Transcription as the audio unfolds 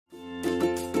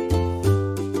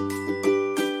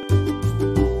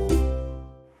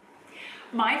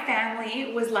My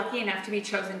family was lucky enough to be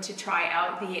chosen to try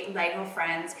out the Lego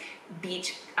Friends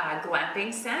Beach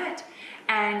Glamping set.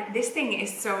 And this thing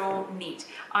is so neat.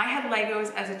 I had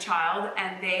Legos as a child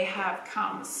and they have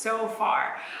come so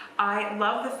far. I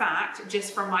love the fact,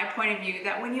 just from my point of view,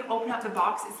 that when you open up the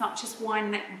box, it's not just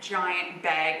one giant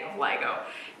bag of Lego.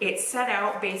 It's set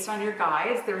out based on your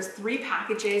guides. There's 3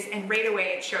 packages and right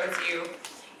away it shows you,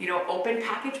 open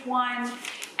package 1,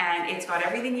 and it's got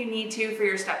everything you need to for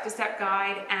your step-to-step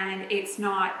guide, and it's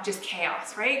not just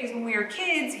chaos, right? Because when we were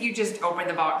kids, you just opened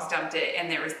the box, dumped it, and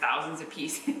there was thousands of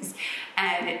pieces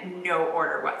and no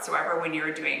order whatsoever when you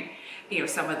were doing,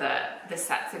 some of the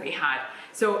sets that we had.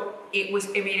 So it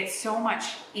made it so much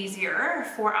easier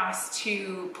for us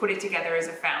to put it together as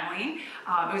a family.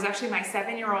 It was actually my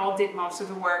 7-year-old did most of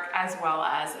the work, as well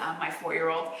as my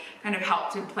 4-year-old kind of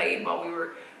helped and played while we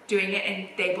were doing it, and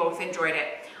they both enjoyed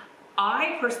it.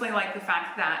 I personally like the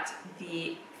fact that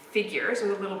the figures, or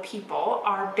the little people,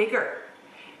 are bigger.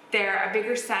 They're a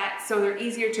bigger set, so they're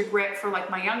easier to grip for like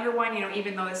my younger one,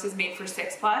 even though this is made for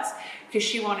 6+, because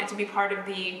she wanted to be part of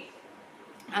the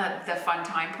fun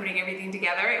time putting everything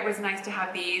together. It was nice to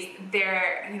have these.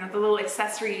 They're, the little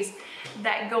accessories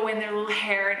that go in their little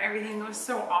hair and everything. It was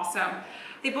so awesome.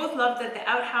 They both loved that the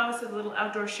outhouse with a little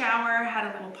outdoor shower had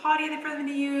a little potty for them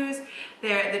to use.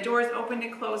 The doors opened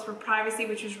and closed for privacy,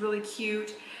 which was really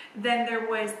cute. Then there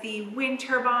was the wind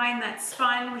turbine that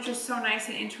spun, which was so nice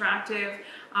and interactive.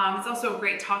 It's also a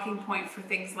great talking point for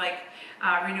things like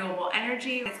renewable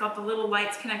energy. It's got the little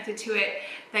lights connected to it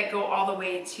that go all the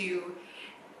way to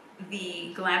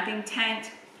the glamping tent.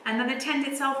 And then the tent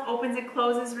itself opens and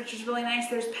closes, which is really nice.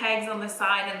 There's pegs on the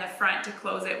side and the front to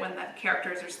close it when the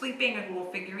characters are sleeping, with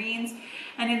little figurines.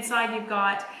 And inside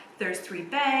there's 3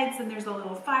 beds, and there's a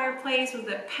little fireplace with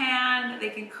a pan that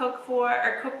they can cook for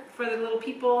the little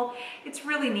people. It's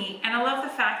really neat. And I love the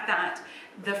fact that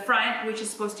the front, which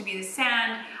is supposed to be the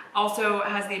sand, also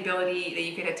has the ability that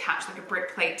you could attach like a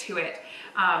brick plate to it,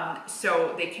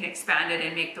 so they can expand it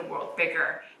and make the world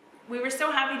bigger. We were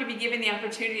so happy to be given the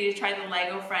opportunity to try the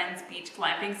Lego Friends Beach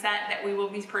Glamping set that we will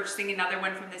be purchasing another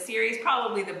one from the series,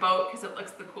 probably the boat because it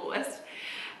looks the coolest.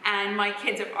 And my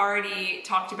kids have already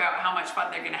talked about how much fun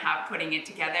they're going to have putting it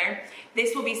together.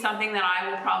 This will be something that I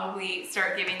will probably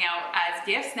start giving out as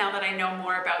gifts now that I know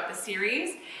more about the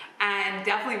series, and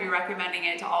definitely be recommending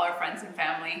it to all our friends and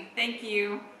family. Thank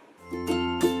you.